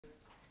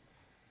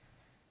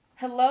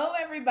Hello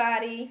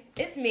everybody,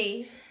 it's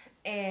me,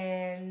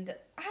 and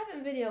I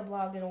haven't video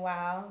blogged in a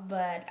while,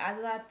 but I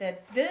thought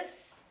that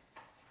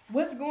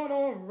what's going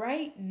on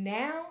right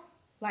now,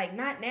 like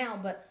not now,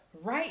 but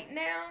right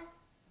now,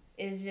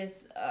 is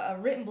just a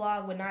written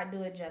blog would not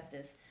do it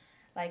justice.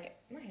 Like,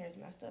 my hair's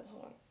messed up,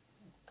 hold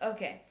on.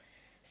 Okay,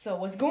 so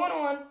what's going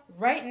on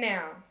right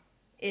now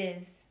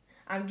is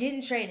I'm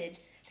getting traded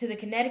to the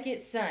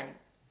Connecticut Sun.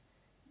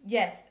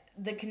 Yes,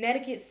 the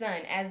Connecticut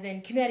Sun, as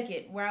in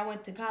Connecticut, where I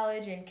went to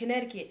college, in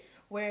Connecticut,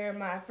 where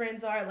my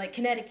friends are, like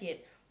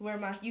Connecticut, where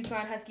my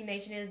Yukon Husky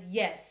Nation is.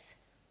 Yes,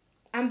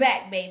 I'm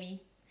back,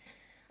 baby.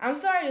 I'm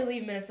sorry to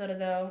leave Minnesota,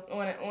 though,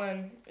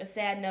 on a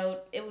sad note.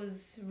 It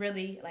was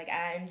really, like,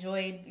 I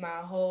enjoyed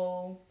that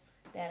whole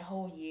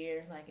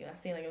year. Like, I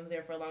seemed like it was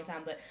there for a long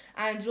time, but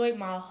I enjoyed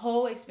my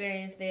whole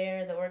experience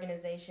there. The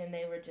organization,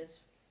 they were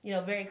just,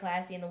 very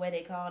classy in the way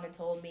they called and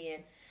told me,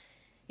 and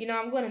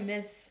I'm going to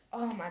miss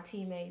all my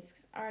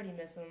teammates. I already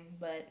miss them,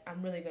 but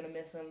I'm really going to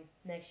miss them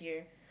next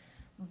year.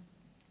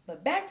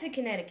 But back to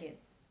Connecticut.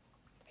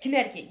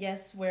 Connecticut,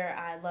 yes, where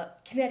I love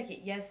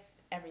Connecticut,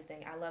 yes,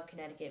 everything. I love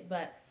Connecticut,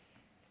 but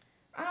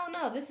I don't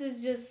know. This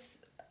is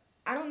just,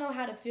 I don't know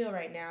how to feel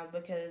right now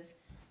because,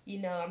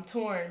 I'm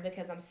torn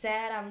because I'm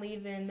sad I'm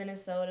leaving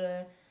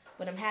Minnesota,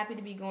 but I'm happy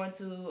to be going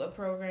to a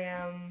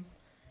program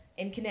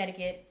in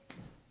Connecticut.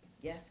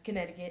 Yes,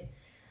 Connecticut.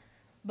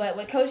 But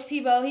with Coach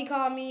Tebow, he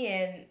called me,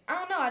 and I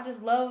don't know, I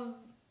just love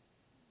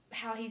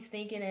how he's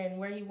thinking and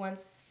where he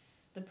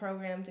wants the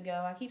program to go.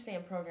 I keep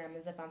saying program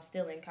as if I'm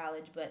still in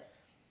college, but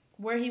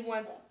where he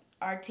wants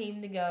our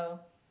team to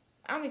go.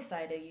 I'm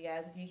excited, you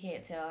guys, if you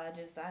can't tell. I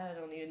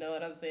don't even know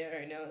what I'm saying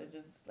right now. It's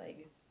just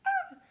like,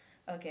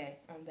 Okay,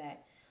 I'm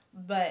back.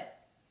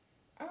 But,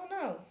 I don't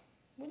know.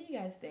 What do you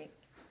guys think?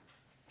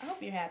 I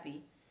hope you're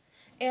happy.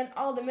 And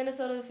all the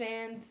Minnesota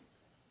fans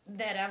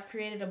that I've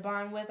created a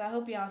bond with, I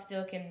hope y'all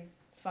still can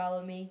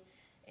follow me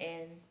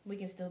and we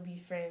can still be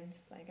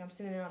friends. Like, I'm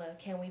sending out a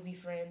can we be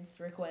friends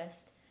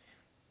request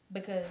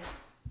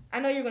because I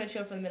know you're going to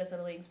chill for the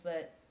Minnesota Leagues,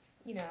 but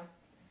we ended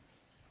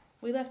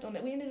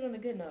on a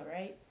good note,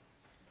 right?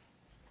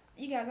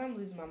 You guys, I'm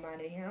losing my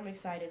mind in here. I'm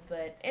excited,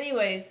 but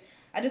anyways,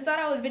 I just thought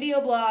I would video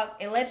blog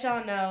and let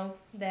y'all know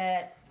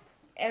that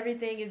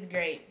everything is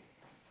great.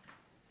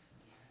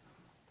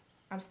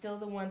 I'm still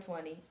the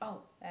 120.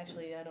 Oh,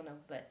 actually, I don't know,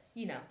 but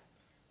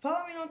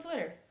follow me on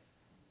Twitter.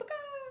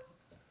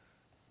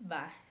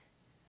 Bye.